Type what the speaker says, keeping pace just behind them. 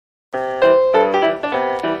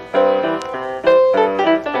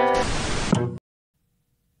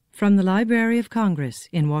From the Library of Congress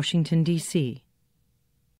in Washington, D.C.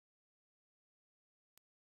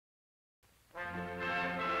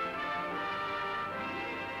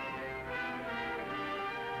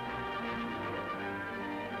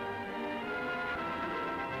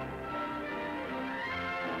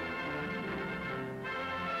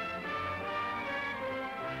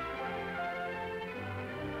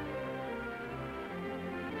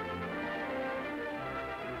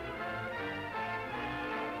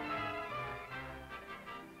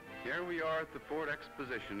 Here we are at the Ford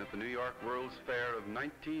Exposition at the New York World's Fair of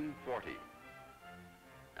 1940.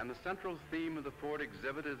 And the central theme of the Ford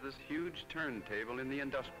exhibit is this huge turntable in the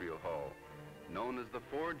industrial hall, known as the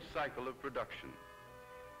Ford cycle of production.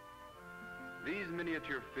 These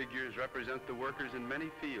miniature figures represent the workers in many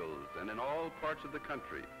fields and in all parts of the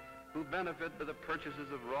country who benefit by the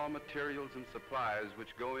purchases of raw materials and supplies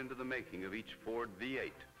which go into the making of each Ford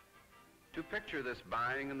V8. To picture this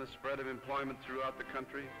buying and the spread of employment throughout the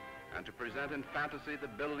country, and to present in fantasy the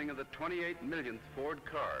building of the 28 millionth Ford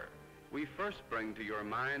car, we first bring to your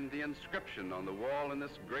mind the inscription on the wall in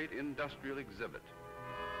this great industrial exhibit.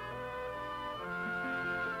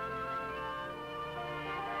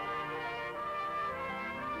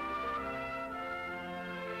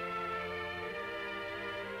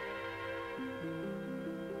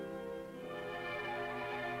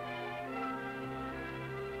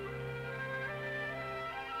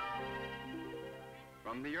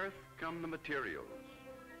 From the earth come the materials,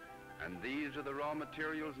 and these are the raw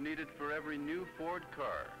materials needed for every new Ford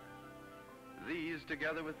car. These,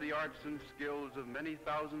 together with the arts and skills of many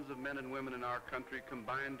thousands of men and women in our country,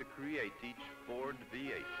 combine to create each Ford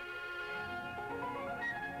V8.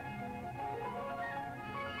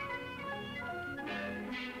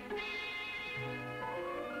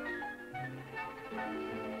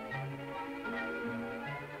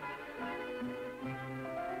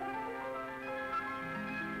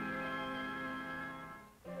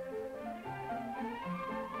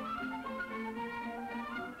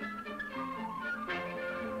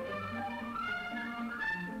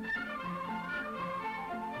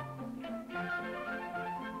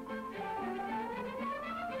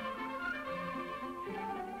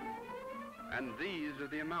 And these are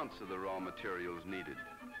the amounts of the raw materials needed.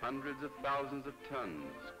 Hundreds of thousands of tons,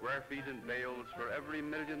 square feet and bales for every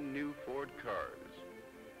million new Ford cars.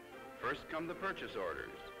 First come the purchase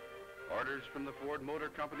orders. Orders from the Ford Motor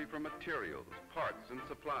Company for materials, parts, and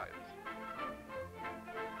supplies.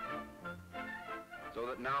 So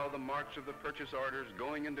that now the march of the purchase orders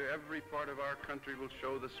going into every part of our country will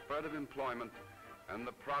show the spread of employment and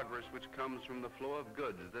the progress which comes from the flow of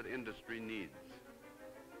goods that industry needs.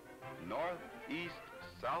 North, east,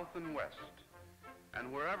 south, and west.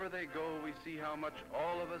 And wherever they go, we see how much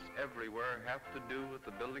all of us everywhere have to do with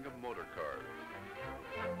the building of motor cars.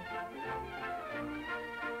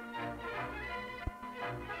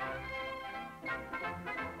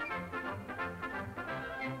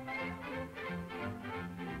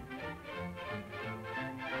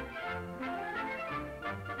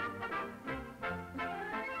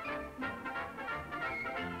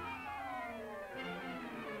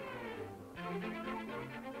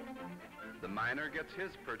 The miner gets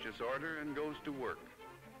his purchase order and goes to work.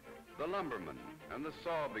 The lumberman and the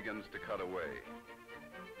saw begins to cut away.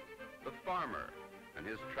 The farmer and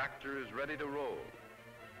his tractor is ready to roll.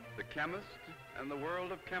 The chemist and the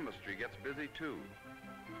world of chemistry gets busy too.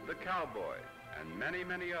 The cowboy and many,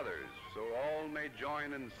 many others, so all may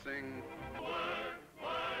join and sing, work,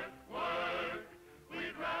 work, work.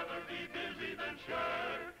 We'd rather be busy than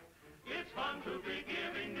shirk. It's fun to be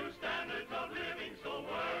giving new standards of living, so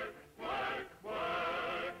work, work,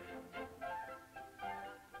 work.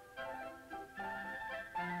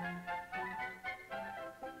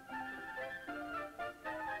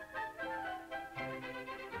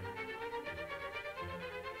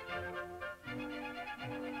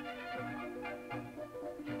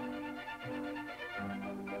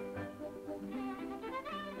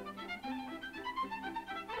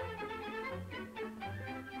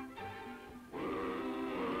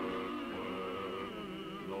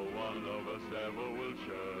 Ever will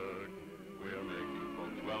shirk. We're making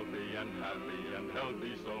folks wealthy and happy and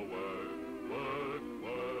healthy, so work, work,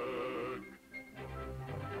 work.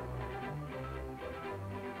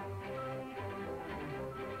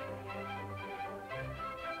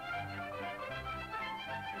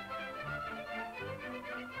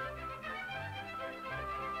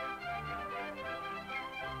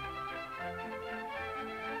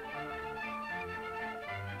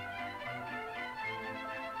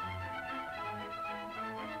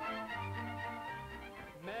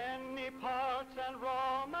 Parts and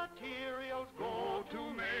raw materials go to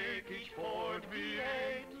make each Ford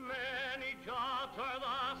V8. Many jobs are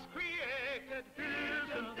thus created.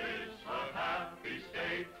 Isn't this a happy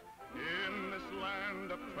state? In this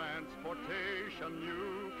land of transportation,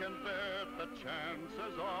 you can bet the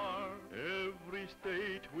chances are every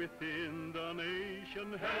state within the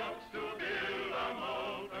nation helps to build our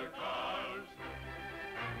motor cars.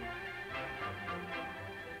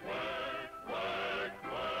 Work, work,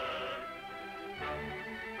 work.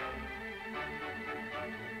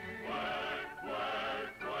 Work,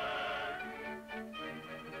 work, work.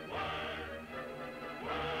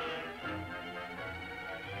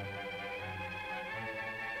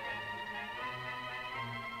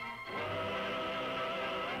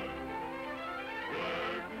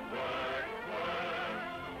 Work, work.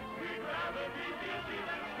 We'd rather be busy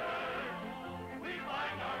than stirred. We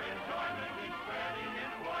find our enjoyment in spreading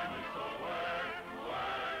employment, so work,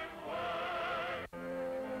 work, work.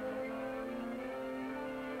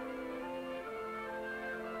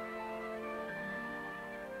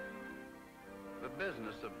 The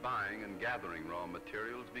business of buying and gathering raw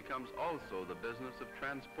materials becomes also the business of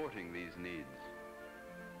transporting these needs.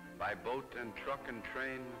 By boat and truck and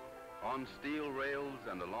train, on steel rails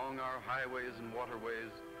and along our highways and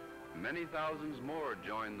waterways, many thousands more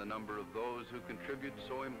join the number of those who contribute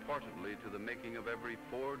so importantly to the making of every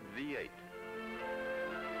Ford V8.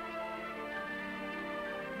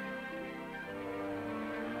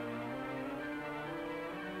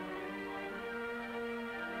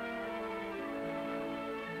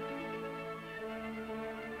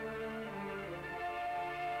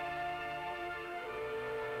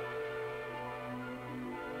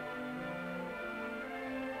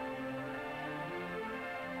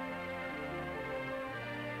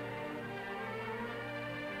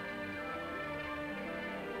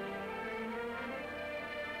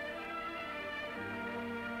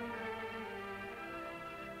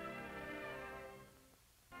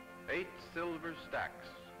 Eight silver stacks,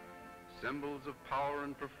 symbols of power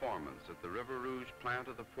and performance at the River Rouge plant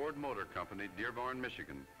of the Ford Motor Company, Dearborn,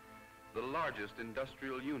 Michigan, the largest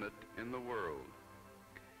industrial unit in the world.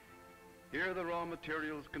 Here the raw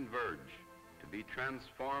materials converge to be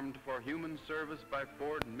transformed for human service by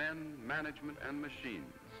Ford men, management, and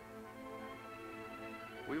machines.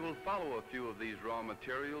 We will follow a few of these raw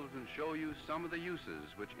materials and show you some of the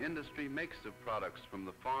uses which industry makes of products from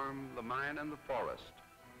the farm, the mine, and the forest.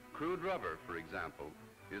 Crude rubber, for example,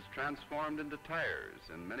 is transformed into tires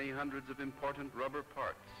and many hundreds of important rubber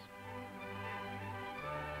parts.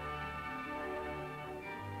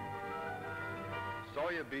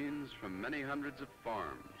 Soybeans from many hundreds of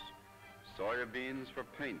farms. Soybeans for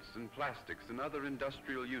paints and plastics and other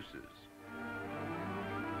industrial uses.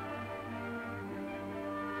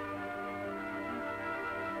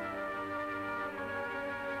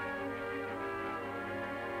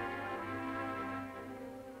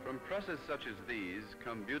 From presses such as these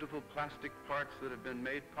come beautiful plastic parts that have been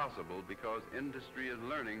made possible because industry is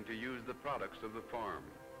learning to use the products of the farm.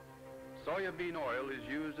 Soybean oil is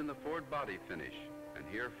used in the Ford body finish, and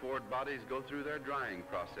here Ford bodies go through their drying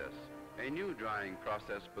process, a new drying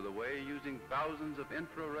process, by the way, using thousands of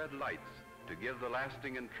infrared lights to give the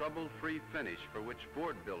lasting and trouble-free finish for which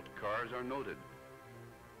Ford-built cars are noted.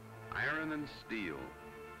 Iron and steel,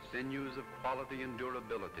 sinews of quality and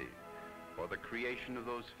durability, for the creation of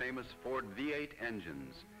those famous Ford V8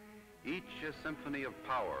 engines, each a symphony of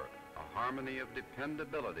power, a harmony of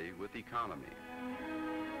dependability with economy.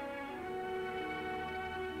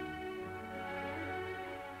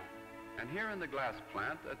 And here in the glass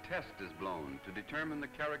plant, a test is blown to determine the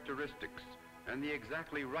characteristics and the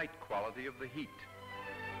exactly right quality of the heat.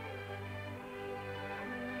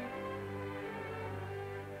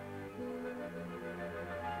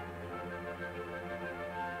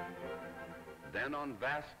 Then on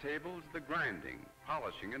vast tables, the grinding,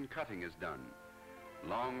 polishing, and cutting is done.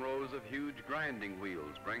 Long rows of huge grinding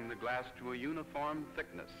wheels bring the glass to a uniform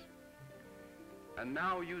thickness. And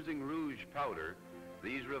now, using rouge powder,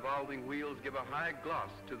 these revolving wheels give a high gloss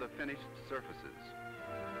to the finished surfaces.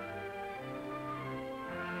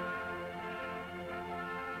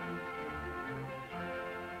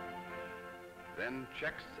 Then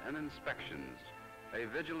checks and inspections, a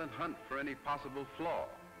vigilant hunt for any possible flaw.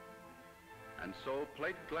 And so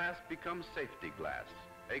plate glass becomes safety glass,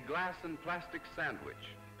 a glass and plastic sandwich,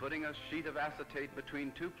 putting a sheet of acetate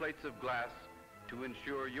between two plates of glass to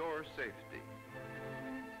ensure your safety.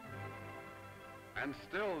 And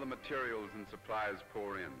still the materials and supplies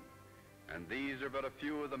pour in, and these are but a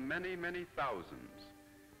few of the many, many thousands.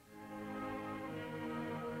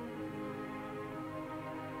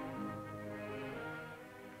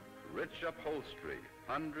 Rich upholstery,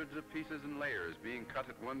 hundreds of pieces and layers being cut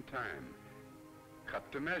at one time.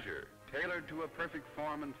 Cut to measure, tailored to a perfect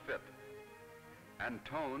form and fit. And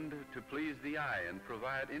toned to please the eye and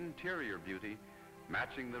provide interior beauty,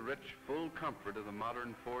 matching the rich, full comfort of the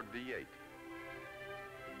modern Ford V8.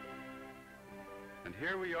 And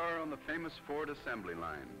here we are on the famous Ford assembly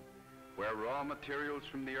line, where raw materials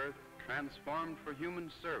from the earth, transformed for human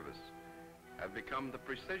service, have become the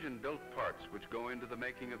precision-built parts which go into the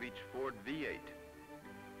making of each Ford V8.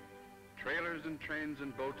 Trailers and trains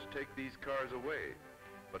and boats take these cars away,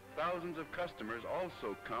 but thousands of customers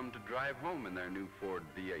also come to drive home in their new Ford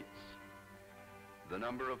V8s. The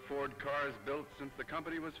number of Ford cars built since the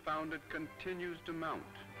company was founded continues to mount.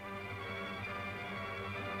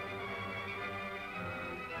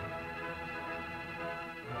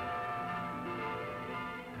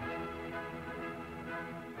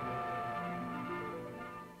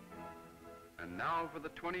 And now for the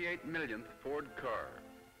 28 millionth Ford car,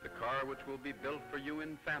 the car which will be built for you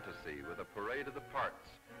in fantasy with a parade of the parts,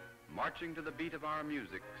 marching to the beat of our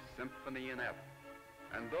music, Symphony in F.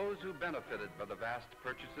 And those who benefited by the vast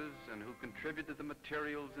purchases and who contributed the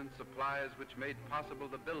materials and supplies which made possible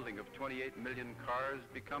the building of 28 million cars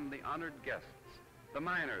become the honored guests. The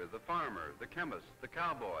miner, the farmer, the chemist, the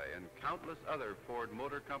cowboy, and countless other Ford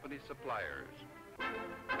Motor Company suppliers.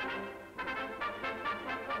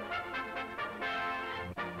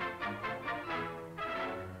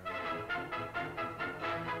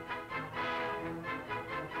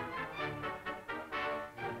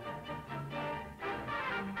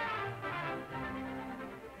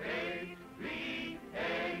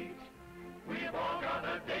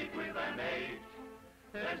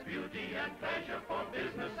 There's beauty and pleasure for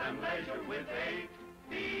business and leisure with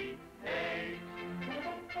 8V8.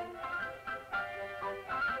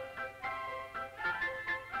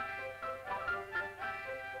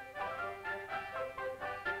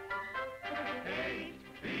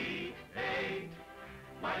 8V8.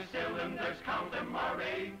 My cylinders, count them, are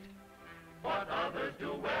 8. What others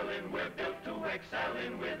do well in, we're built to excel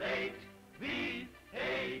in with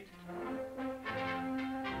 8V8.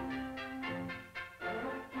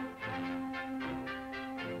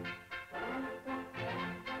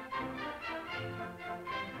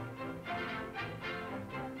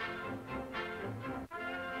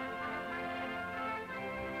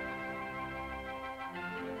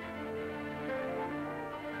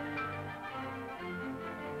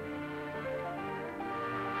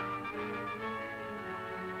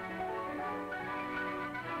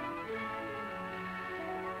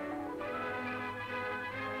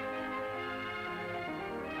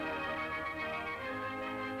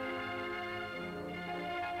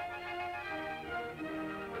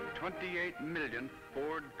 The 28 millionth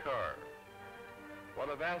Ford car. What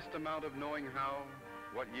a vast amount of knowing how,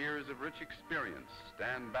 what years of rich experience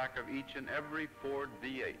stand back of each and every Ford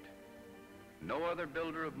V8. No other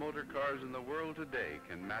builder of motor cars in the world today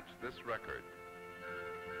can match this record.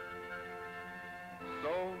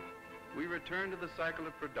 So, we return to the cycle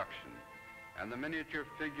of production, and the miniature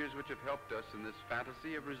figures which have helped us in this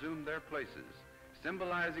fantasy have resumed their places,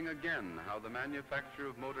 symbolizing again how the manufacture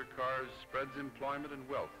of motor cars spreads employment and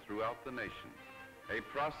wealth throughout the nation, a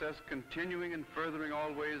process continuing and furthering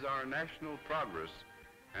always our national progress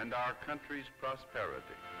and our country's prosperity.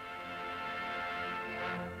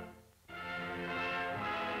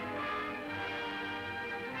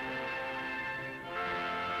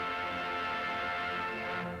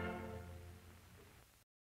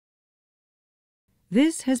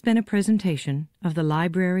 This has been a presentation of the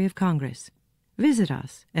Library of Congress. Visit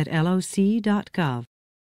us at loc.gov.